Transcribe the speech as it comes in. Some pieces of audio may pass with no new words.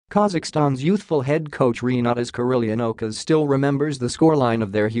Kazakhstan's youthful head coach Renatas Kurilionokas still remembers the scoreline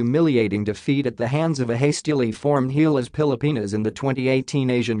of their humiliating defeat at the hands of a hastily-formed Gilas Pilipinas in the 2018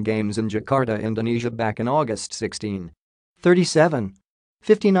 Asian Games in Jakarta, Indonesia back in August 16. 37.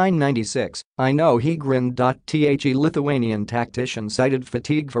 59-96, I know he grinned. The Lithuanian tactician cited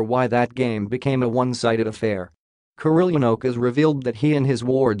fatigue for why that game became a one-sided affair. Kurilionokas revealed that he and his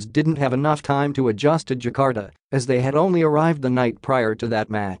wards didn't have enough time to adjust to Jakarta, as they had only arrived the night prior to that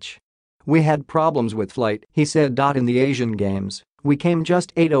match. "We had problems with flight," he said. In the Asian Games, we came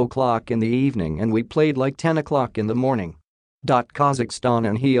just 8 o'clock in the evening and we played like 10 o'clock in the morning. Kazakhstan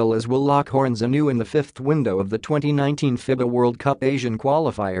and Gilas will lock horns anew in the fifth window of the 2019 FIBA World Cup Asian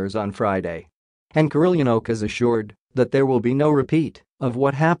Qualifiers on Friday. And Kurilionokas assured that there will be no repeat of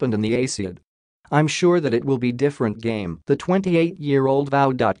what happened in the ASEAN. "I'm sure that it will be different game," the 28-year-old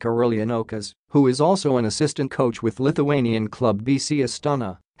vowed. Kurilionokas, who is also an assistant coach with Lithuanian club BC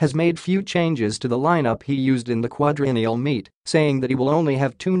Astana, has made few changes to the lineup he used in the quadrennial meet, saying that he will only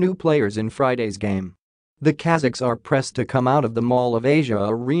have 2 new players in Friday's game. The Kazakhs are pressed to come out of the Mall of Asia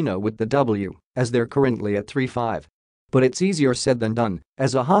arena with the W, as they're currently at 3-5. But it's easier said than done,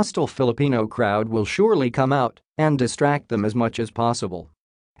 as a hostile Filipino crowd will surely come out and distract them as much as possible.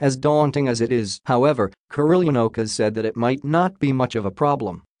 As daunting as it is, however, Kurilionokas said that it might not be much of a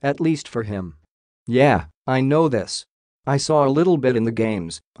problem, at least for him. "Yeah, I know this. I saw a little bit in the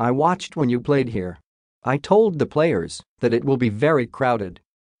games I watched when you played here. I told the players that it will be very crowded.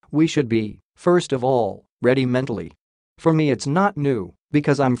 We should be, first of all, ready mentally. For me it's not new,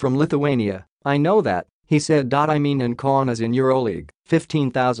 because I'm from Lithuania, I know that," he said. "I mean in Con as in Euroleague,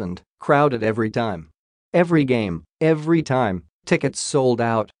 15,000, crowded every time. Every game, every time, tickets sold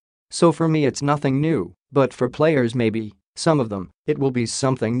out. So for me it's nothing new, but for players maybe, some of them, it will be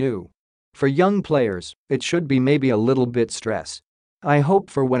something new. For young players, it should be maybe a little bit stress. I hope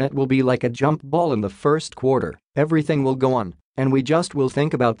for when it will be like a jump ball in the first quarter, everything will go on, and we just will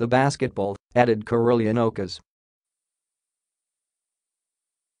think about the basketball," added Kurilionokas.